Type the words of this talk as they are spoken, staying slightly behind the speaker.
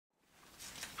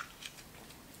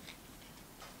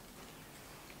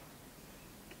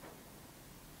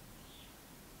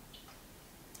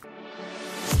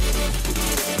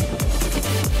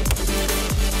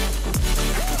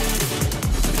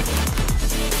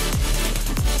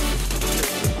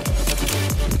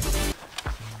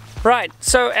Right,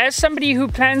 so as somebody who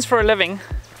plans for a living,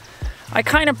 I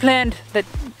kind of planned that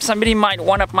somebody might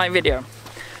one up my video.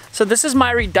 So this is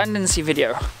my redundancy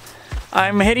video.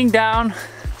 I'm heading down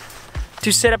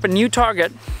to set up a new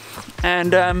target,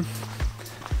 and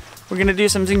we're gonna do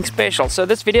something special. So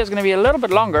this video is gonna be a little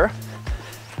bit longer,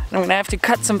 and I'm gonna have to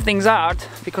cut some things out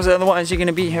because otherwise you're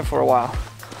gonna be here for a while.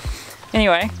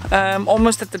 Anyway,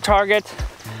 almost at the target.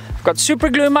 I've got super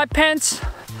glue in my pants.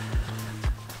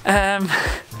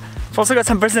 I've also got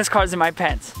some business cards in my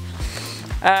pants.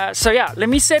 So yeah, let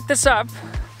me set this up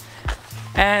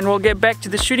and we'll get back to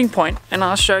the shooting point and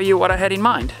I'll show you what I had in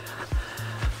mind.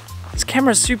 This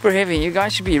camera is super heavy. You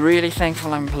guys should be really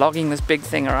thankful I'm lugging this big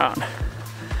thing around.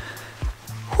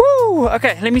 Whoo!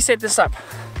 Okay, let me set this up.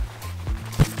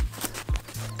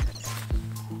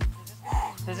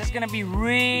 This is gonna be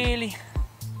really...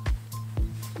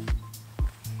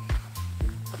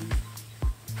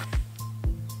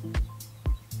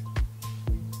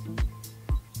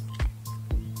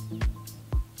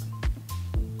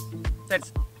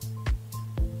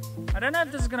 I don't know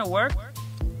if this is gonna work,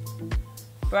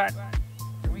 but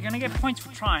we're gonna get points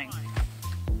for trying.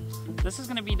 This is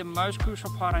gonna be the most crucial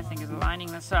part, I think, is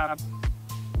lining this up.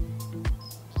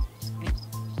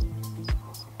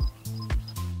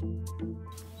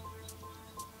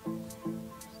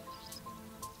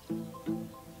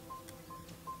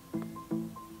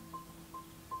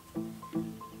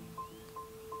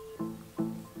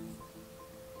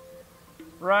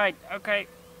 Right, okay.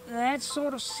 That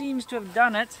sort of seems to have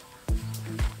done it.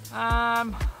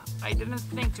 I didn't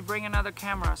think to bring another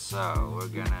camera, so we're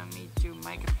gonna need to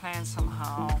make a plan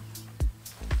somehow.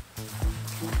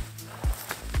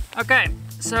 Okay,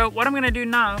 so what I'm gonna do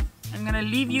now, I'm gonna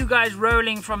leave you guys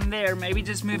rolling from there, maybe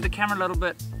just move the camera a little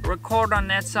bit, record on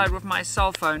that side with my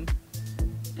cell phone,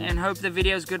 and hope the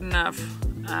video is good enough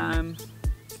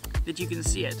that you can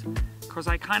see it. Because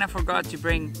I kind of forgot to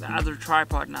bring the other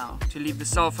tripod now, to leave the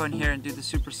cell phone here and do the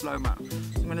super slow-mo.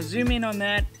 So I'm gonna zoom in on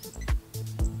that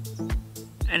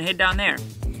and head down there.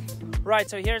 Right,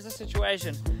 so here's the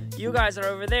situation. You guys are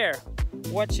over there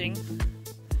watching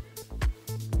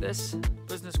this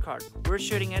business card. We're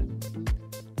shooting it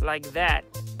like that,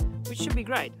 which should be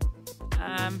great.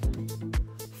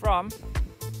 From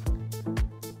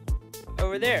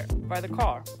over there by the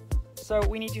car. So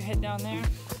we need to head down there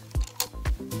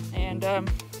and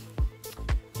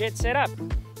get set up.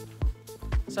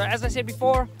 So as I said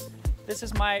before, this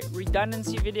is my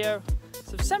redundancy video.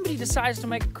 So if somebody decides to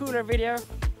make a cooler video,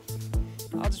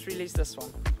 I'll just release this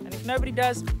one. And if nobody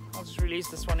does, I'll just release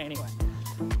this one anyway.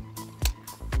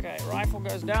 Okay, rifle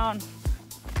goes down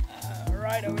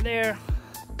right over there.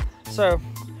 So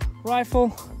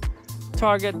rifle,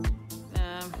 target.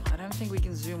 I don't think we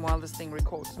can zoom while this thing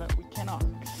records. No, we cannot.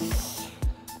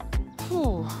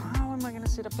 Whew, how am I going to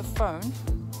set up the phone?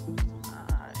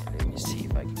 Let me see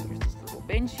if I can use this little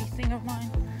benchy thing of mine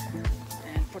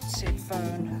and put set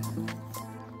phone.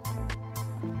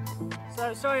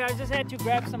 So sorry, I just had to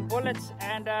grab some bullets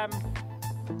and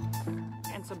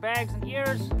some bags and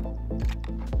ears.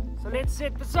 So let's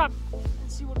set this up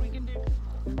and see what we can do.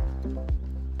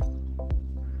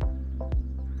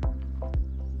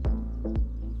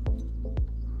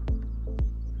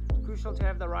 It's crucial to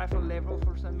have the rifle level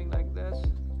for something like this.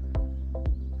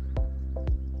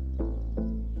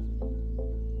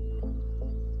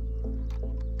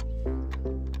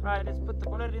 Right, let's put the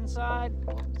bullet inside.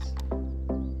 Oops.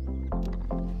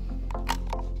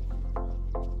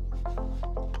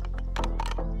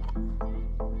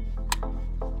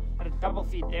 Had a double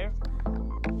feed there.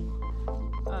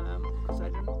 Because I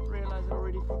didn't realize I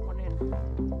already put one in.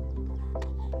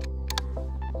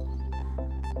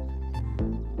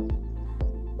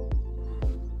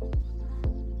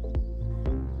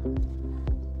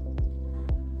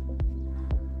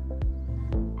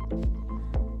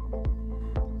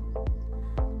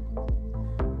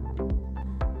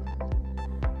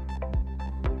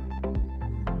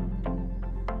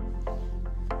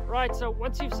 Right, so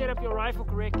once you've set up your rifle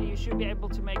correctly, you should be able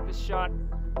to make this shot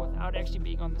without actually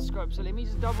being on the scope. So let me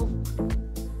just double.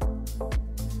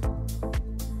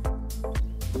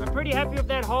 I'm pretty happy with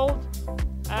that hold.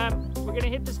 We're gonna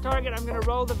hit this target. I'm gonna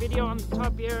roll the video on the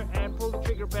top here and pull the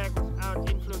trigger back without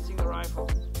influencing the rifle.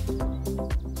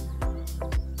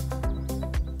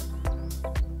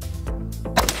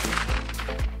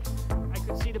 I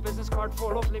could see the business card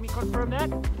fall off. Let me confirm that.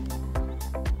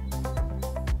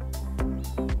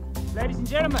 Ladies and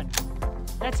gentlemen,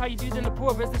 that's how you do the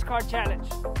Lepua business card challenge.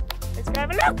 Let's go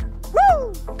have a look.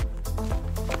 Woo!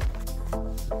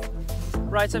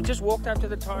 Right, so I've just walked up to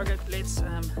the target. Let's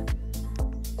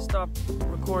stop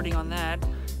recording on that.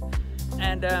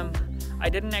 And I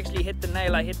didn't actually hit the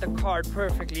nail, I hit the card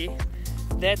perfectly.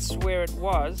 That's where it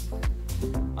was,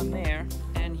 on there,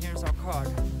 and here's our card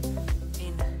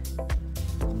in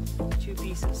 2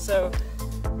 pieces. So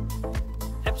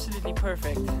absolutely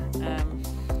perfect.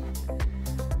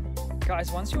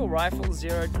 Guys, once your rifle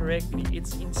zeroed correctly,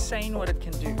 it's insane what it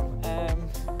can do.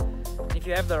 If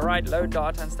you have the right load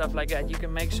data and stuff like that, you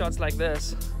can make shots like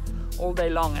this all day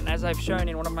long. And as I've shown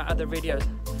in one of my other videos,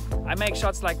 I make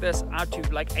shots like this out to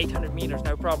like 800 meters,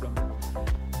 no problem.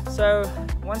 So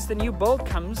once the new bolt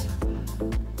comes,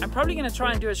 I'm probably going to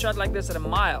try and do a shot like this at a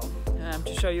mile,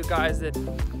 to show you guys that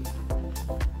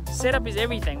setup is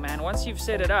everything, man. Once you've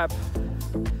set it up,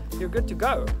 you're good to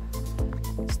go.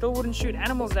 Still wouldn't shoot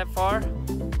animals that far,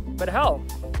 but hell,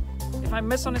 if I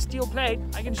miss on a steel plate,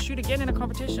 I can shoot again in a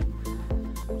competition.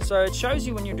 So it shows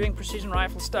you when you're doing precision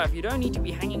rifle stuff, you don't need to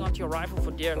be hanging onto your rifle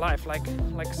for dear life like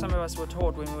some of us were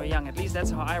taught when we were young. At least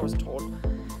that's how I was taught.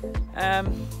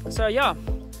 So yeah,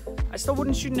 I still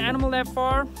wouldn't shoot an animal that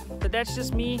far, but that's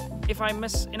just me. If I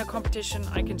miss in a competition,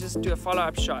 I can just do a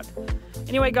follow-up shot.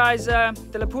 Anyway guys, the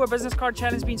Lapua business card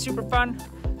challenge has been super fun.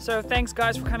 So thanks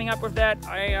guys for coming up with that.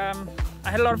 I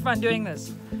had a lot of fun doing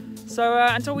this. So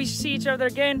until we see each other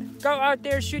again, go out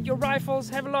there, shoot your rifles,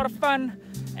 have a lot of fun,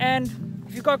 and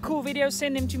if you've got cool videos,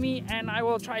 send them to me and I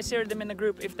will try share them in the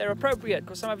group if they're appropriate,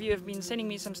 because some of you have been sending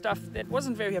me some stuff that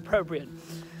wasn't very appropriate.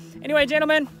 Anyway,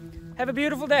 gentlemen, have a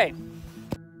beautiful day.